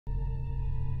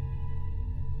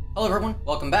Hello everyone,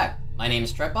 welcome back. My name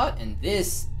is Trebot, and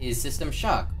this is System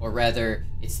Shock, or rather,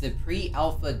 it's the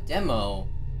pre-alpha demo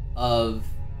of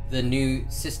the new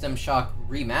System Shock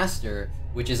Remaster,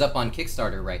 which is up on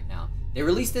Kickstarter right now. They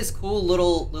released this cool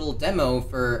little demo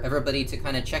for everybody to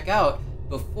kind of check out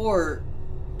before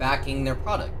backing their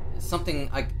product. It's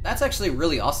something that's actually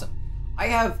really awesome. I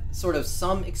have sort of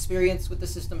some experience with the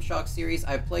System Shock series.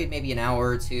 I've played maybe an hour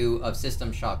or two of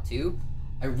System Shock 2.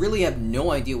 I really have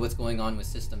no idea what's going on with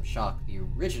System Shock, the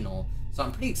original, so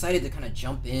I'm pretty excited to kind of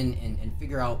jump in and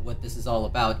figure out what this is all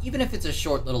about, even if it's a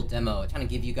short little demo, to kind of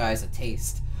give you guys a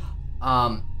taste.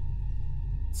 So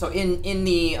in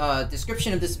the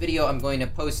description of this video, I'm going to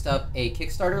post up a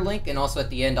Kickstarter link, and also at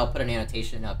the end, I'll put an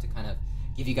annotation up to kind of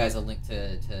give you guys a link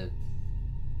to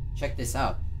check this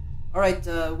out. All right,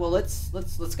 well, let's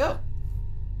go.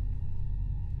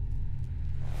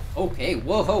 Okay,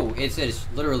 whoa, it's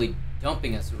literally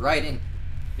dumping us right in.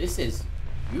 This is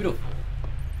beautiful.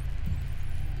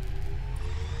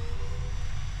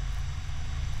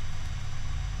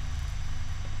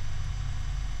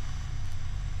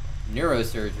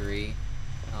 Neurosurgery.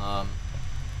 So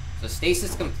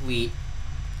stasis complete.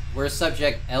 We're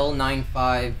subject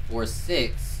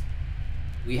L9546.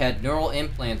 We had neural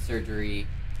implant surgery.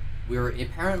 We were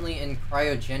apparently in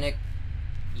cryogenic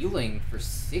healing for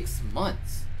 6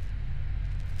 months.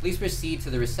 Please proceed to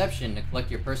the reception to collect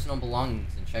your personal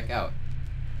belongings and check out.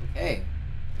 Okay.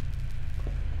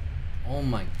 Oh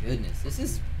my goodness, this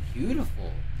is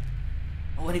beautiful.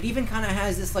 Oh, and it even kind of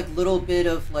has this like little bit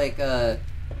of like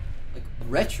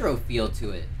retro feel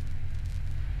to it.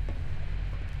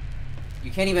 You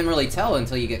can't even really tell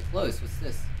until you get close. What's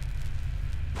this?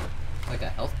 It's like a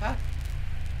health pack?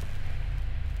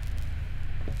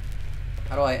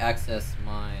 How do I access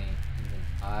my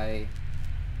inventory?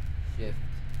 Shift.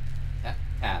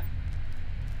 Tab.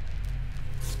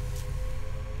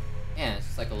 Yeah, it's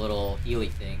just like a little Healy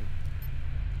thing.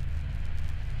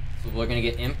 So we're gonna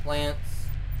get implants.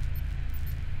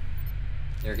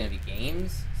 There are gonna be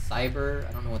games. Cyber,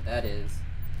 I don't know what that is.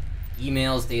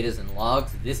 Emails, datas, and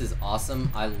logs. This is awesome.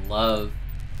 I love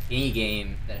any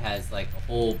game that has like a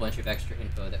whole bunch of extra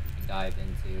info that we can dive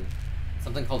into.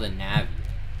 Something called a nav unit.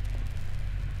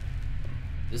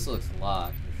 This looks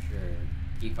locked for sure.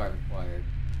 Keycard required.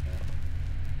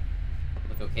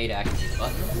 Click OK to activate the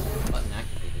button. Button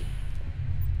activated.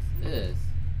 What's this?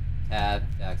 Tab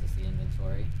to access the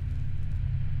inventory.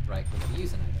 Right click to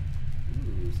use an item.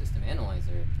 Ooh, system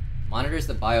analyzer. Monitors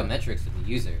the biometrics of the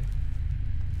user.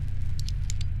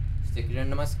 Stick it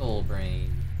into my skull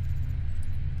brain.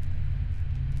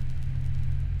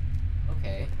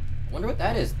 Okay. I wonder what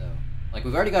that is though. Like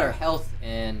we've already got our health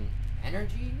and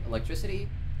energy, electricity,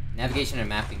 navigation and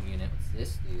mapping unit. What's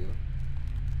this do?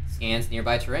 Scans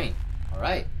nearby terrain.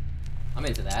 Alright, I'm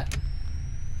into that.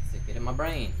 Stick it in my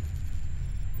brain.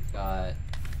 We've got...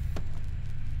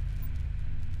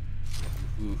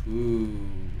 a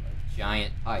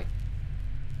giant pipe.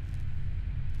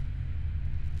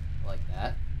 I like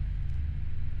that.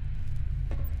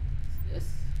 What's this?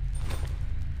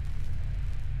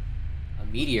 A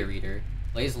media reader.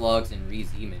 Plays logs and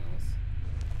reads emails.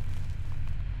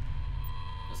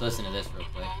 Let's listen to this real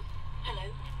quick.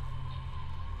 Hello?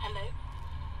 Hello?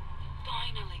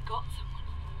 Finally got someone.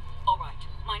 Alright,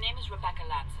 my name is Rebecca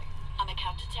Lansing. I'm a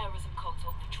counter-terrorism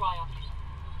consul for Triumph.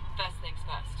 First things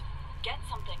first, get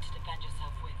something to defend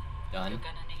yourself with. Done. You're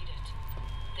gonna need it.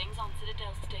 Things on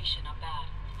Citadel Station are bad,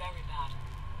 very bad.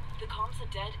 The comms are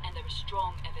dead and there is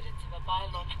strong evidence of a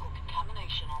biological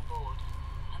contamination on board.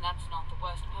 And that's not the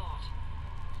worst part.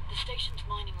 The station's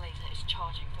mining laser is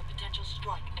charging for a potential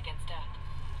strike against Earth.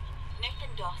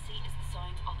 Nathan Darcy is the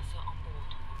science officer on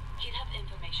board. He'd have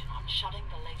information on shutting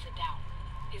the laser down.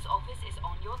 His office is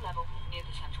on your level near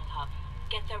the central hub.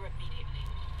 Get there immediately.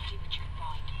 See what you can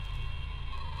find.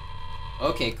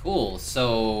 Okay, cool.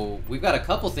 So we've got a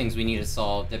couple things we need to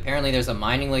solve. Apparently there's a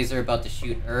mining laser about to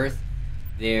shoot Earth.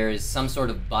 There's some sort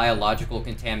of biological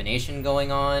contamination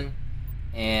going on.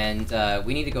 And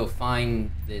we need to go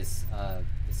find this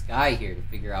this guy here to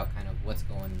figure out kind of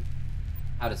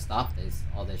how to stop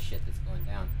all this shit that's going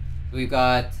down. We've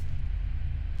got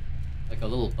like a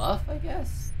little buff, I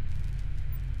guess?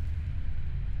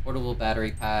 Portable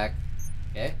battery pack.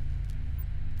 Okay.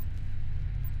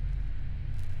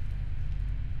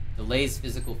 Delays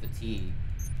physical fatigue.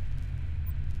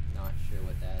 Not sure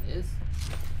what that is.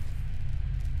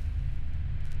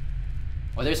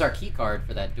 Oh, there's our key card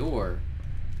for that door.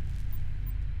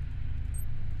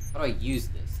 How do I use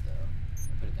this, though?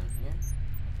 Put it down here?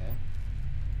 Okay.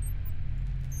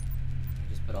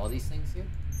 Just put all these things here?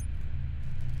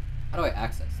 How do I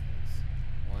access this?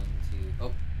 1, 2,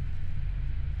 oh.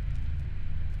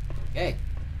 Okay.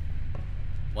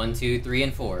 1, 2, 3,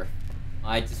 and 4.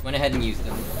 I just went ahead and used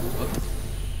them. Whoops.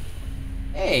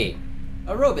 Hey!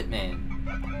 A robot man.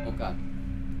 Oh god.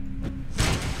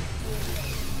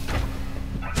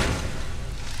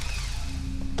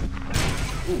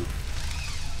 Ooh.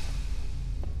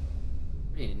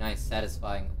 Pretty nice,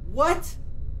 satisfying. What?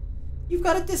 You've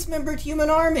got a dismembered human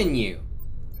arm in you.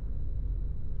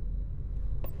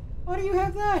 Why do you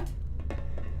have that?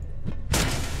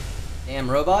 Damn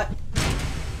robot.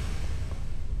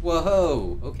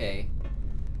 Whoa, okay.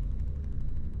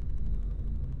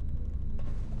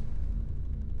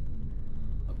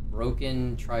 A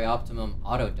broken Trioptimum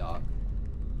autodock.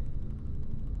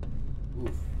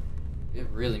 Oof. It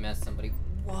really messed somebody.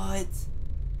 What?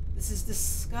 This is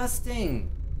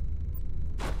disgusting.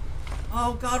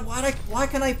 Oh god, why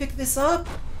can I pick this up?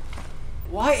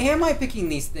 Why am I picking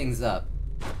these things up?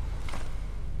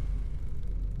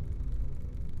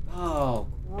 Oh,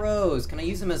 gross. Can I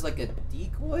use them as like a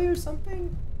decoy or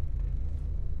something?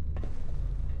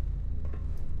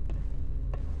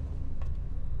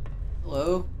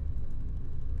 Hello?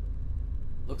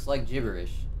 Looks like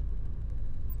gibberish.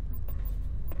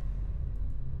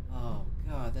 Oh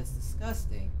god, that's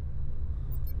disgusting.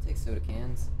 I'll take soda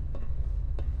cans.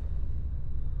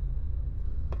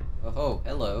 Oh,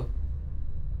 hello.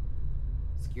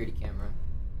 Security camera.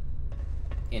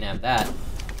 Can't have that.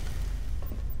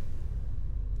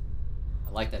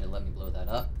 I like that it let me blow that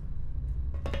up.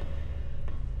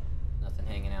 Nothing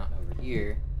hanging out over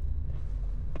here.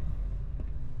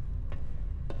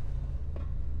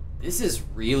 This is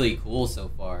really cool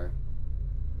so far.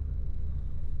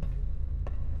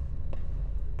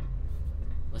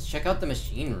 Let's check out the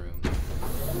machine room.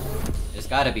 There's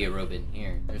gotta be a robot in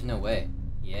here. There's no way.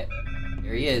 Yep.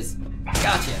 Here he is.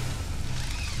 Gotcha!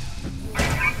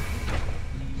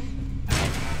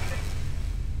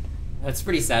 That's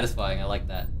pretty satisfying. I like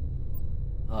that.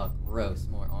 Oh, gross.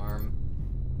 More arm.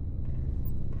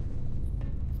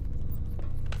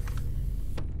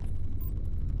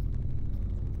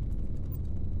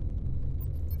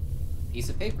 Piece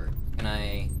of paper. Can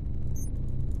I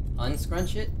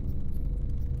unscrunch it?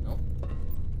 Nope.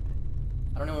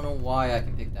 I don't even know why I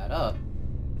can pick that up.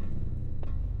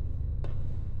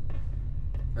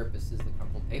 What purpose does the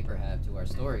crumpled paper have to our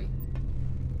story?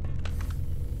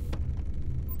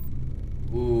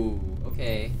 Ooh,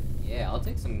 okay. Yeah, I'll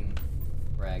take some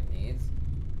frag nades.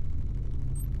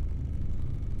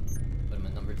 Put them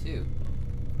at number 2.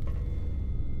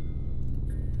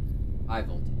 High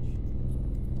voltage.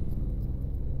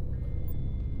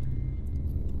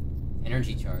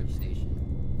 Energy charge station.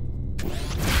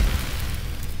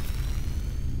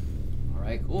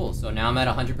 Alright, cool. So now I'm at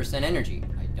 100% energy.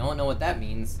 I don't know what that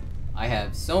means. I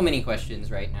have so many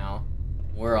questions right now.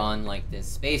 We're on, like, this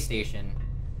space station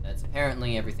that's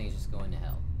apparently everything's just going to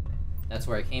hell. That's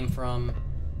where I came from.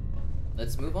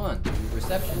 Let's move on to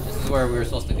reception. This is where we were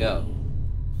supposed to go.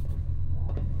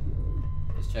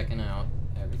 Just checking out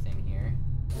everything here.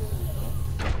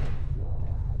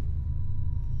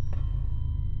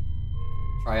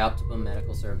 Trioptimum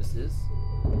Medical Services.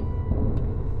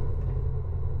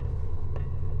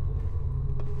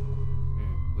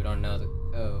 We don't know the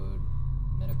code.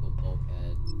 Medical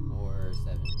bulkhead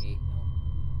 478.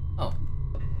 No. Oh.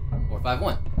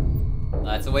 451.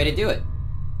 That's a way to do it.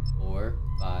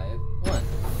 451.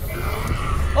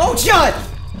 Oh, shut!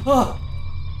 Oh.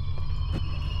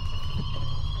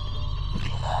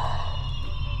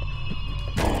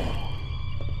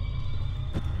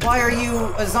 Why are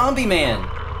you a zombie man?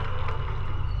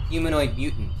 Humanoid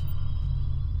mutant.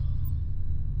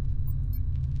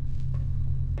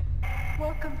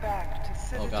 Welcome back to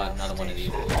Citadel. Oh god, another one of these.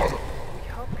 We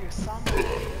hope your somber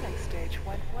healing stage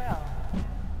went well.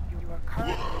 You are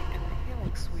currently in the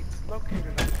healing suites located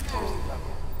on the first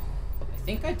level. I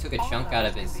think I took a chunk out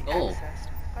of his skull. Accessed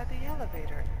by the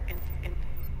elevator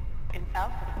in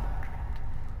Alpha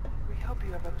Quadrant. We hope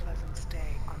you have a pleasant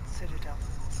stay on Citadel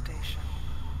Station.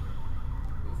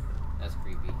 Oof, that's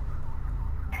creepy.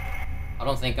 I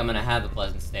don't think I'm gonna have a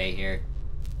pleasant stay here.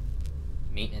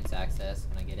 Maintenance access.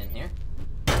 Can I get in here?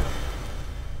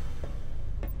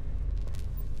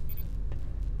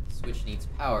 Switch needs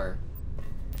power.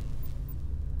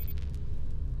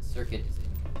 Circuit is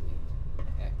incomplete.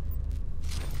 Okay.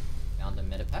 Found a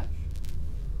metapatch.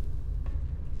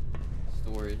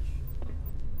 Storage.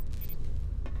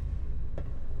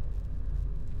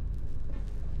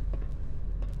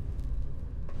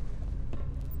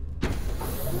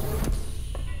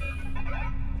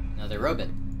 Another robot.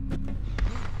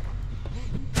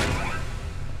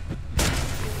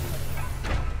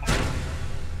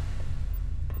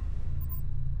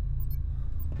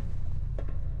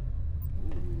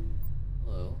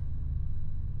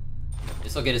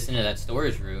 This'll get us into that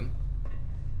storage room.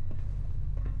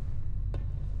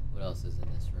 What else is in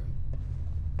this room?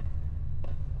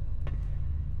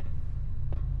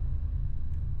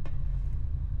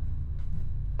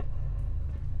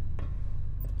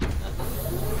 Nothing.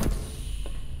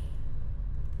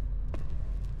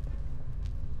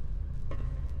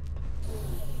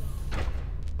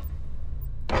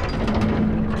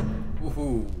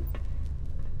 Woohoo!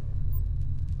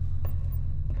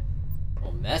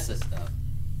 Whole mess of stuff.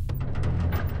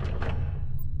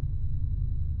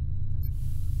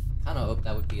 I hope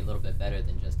that would be a little bit better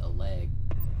than just a leg.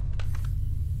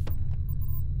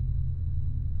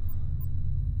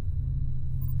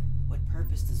 What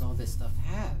purpose does all this stuff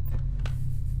have?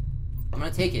 I'm gonna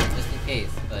take it just in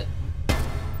case, but...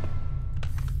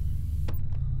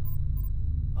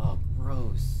 Oh,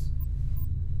 gross.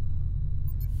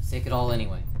 Let's take it all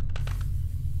anyway.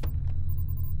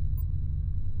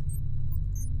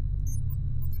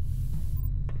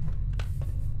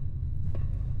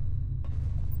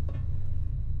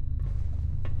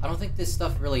 I don't think this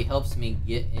stuff really helps me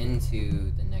get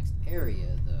into the next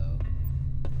area, though.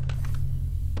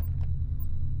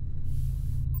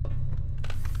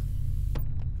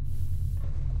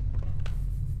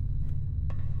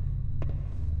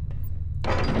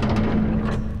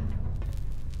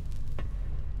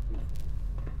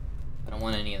 I don't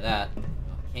want any of that. Oh,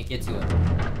 I can't get to it.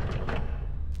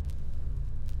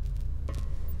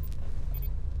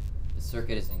 The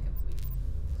circuit is incomplete.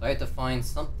 So I have to find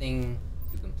something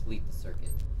to complete the circuit.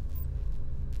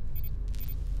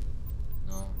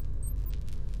 No.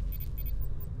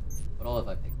 What all have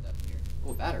I picked up here?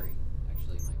 Oh, battery.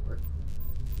 Actually might work.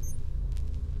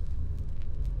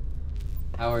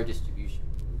 Power distribution.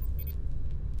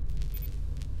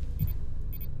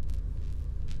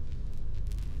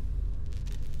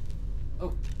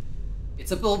 Oh.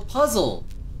 It's a little puzzle!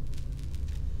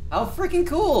 How freaking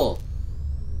cool!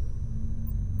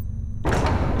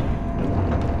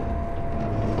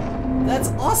 That's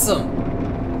awesome!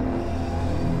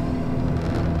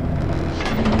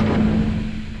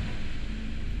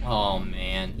 Oh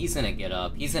man, he's gonna get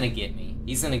up. He's gonna get me.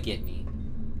 He's gonna get me.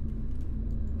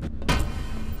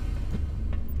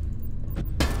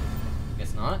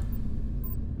 Guess not.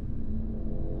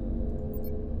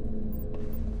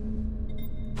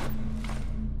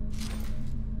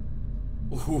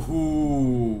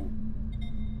 Ooh.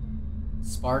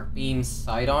 Spark beam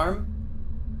sidearm?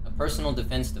 A personal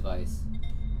defense device.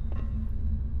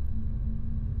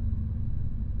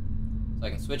 So I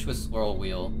can switch with swirl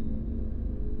wheel.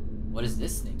 What is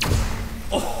this thing?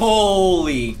 Oh,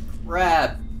 holy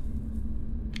crap!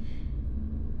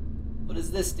 What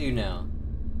does this do now?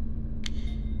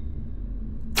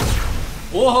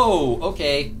 Whoa!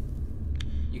 Okay.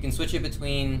 You can switch it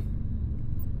between...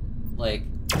 like...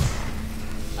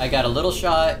 I got a little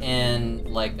shot and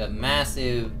like a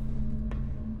massive...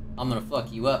 I'm gonna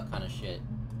fuck you up kind of shit.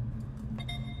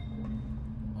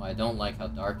 Oh, I don't like how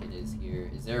dark it is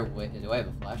here. Is there a way... do I have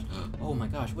a flash? Oh my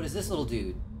gosh, what is this little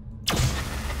dude?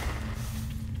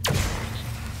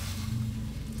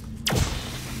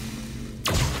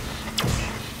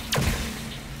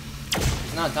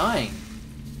 He's not dying.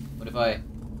 What if I...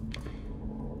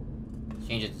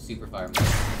 change it to super fire mode?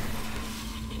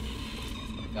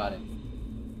 Got it.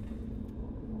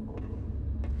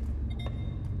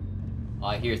 Oh,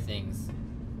 I hear things.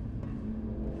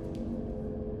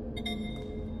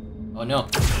 Oh no.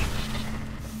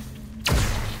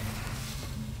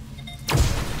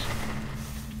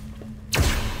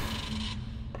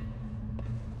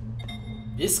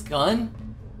 This gun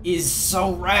is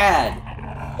so rad.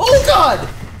 Oh god!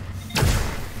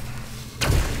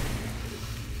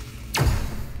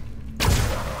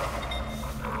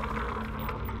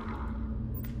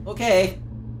 Okay.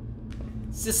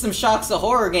 System Shock's a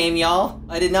horror game, y'all.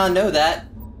 I did not know that.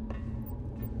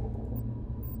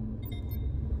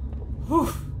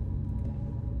 Whew.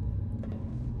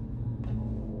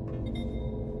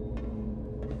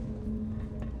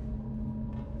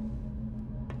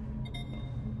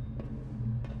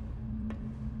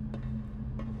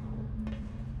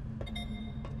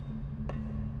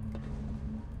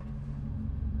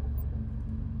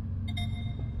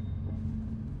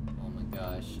 Oh my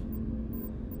gosh.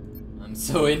 I'm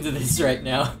so into this right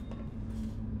now.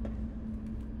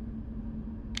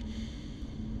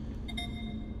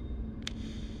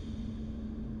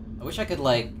 I wish I could,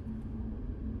 like,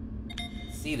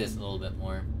 see this a little bit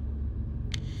more.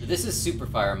 So this is super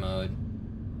fire mode.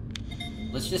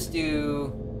 Let's just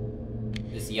do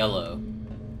this yellow.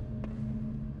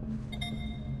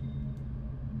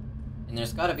 And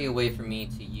there's gotta be a way for me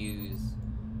to use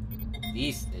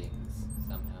these things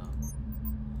somehow.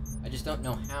 just don't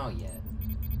know how yet.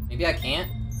 Maybe I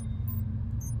can't?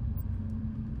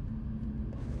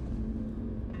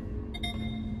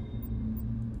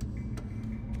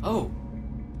 Oh!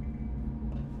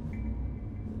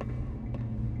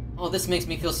 Oh, this makes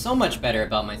me feel so much better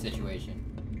about my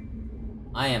situation.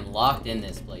 I am locked in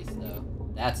this place, though.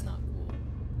 That's not cool.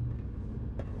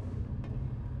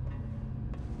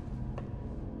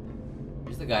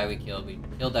 Here's the guy we killed. We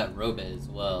killed that robot as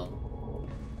well.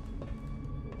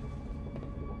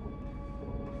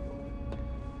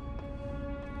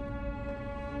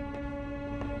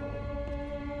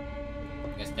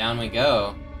 I guess down we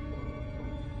go.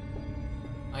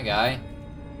 Hi, guy.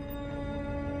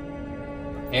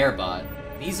 Repair bot.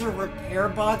 These are repair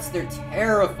bots? They're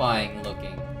terrifying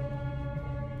looking.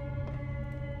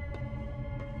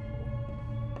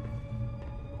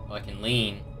 Oh, I can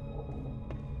lean.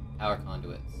 Power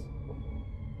conduits.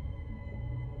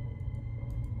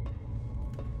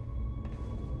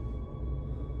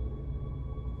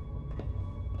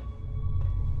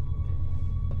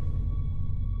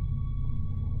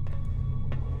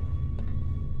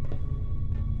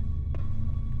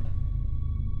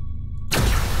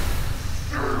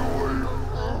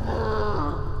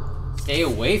 Stay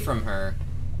away from her.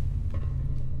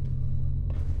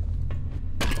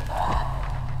 You're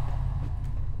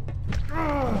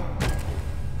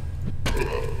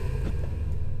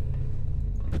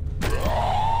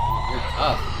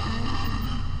tough.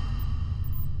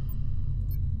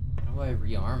 How do I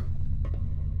rearm?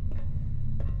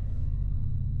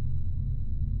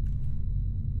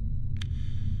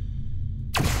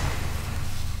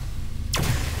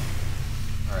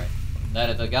 Alright.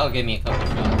 That'll give me a couple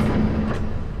shots.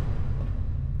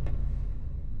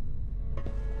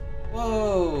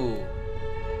 Whoa!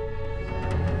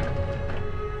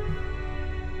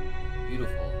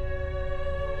 Beautiful.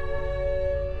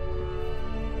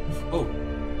 Oh!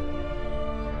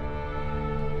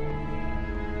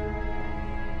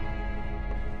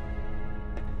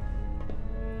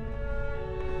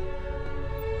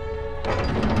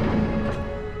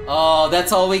 Oh,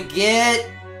 that's all we get?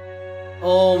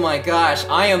 Oh my gosh,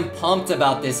 I am pumped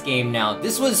about this game now.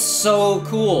 This was so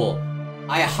cool.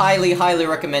 I highly, highly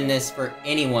recommend this for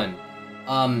anyone.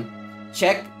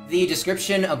 Check the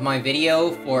description of my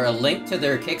video for a link to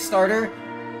their Kickstarter.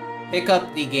 Pick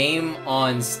up the game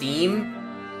on Steam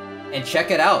and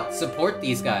check it out. Support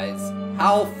these guys.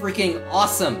 How freaking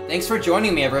awesome. Thanks for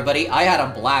joining me, everybody. I had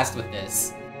a blast with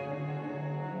this.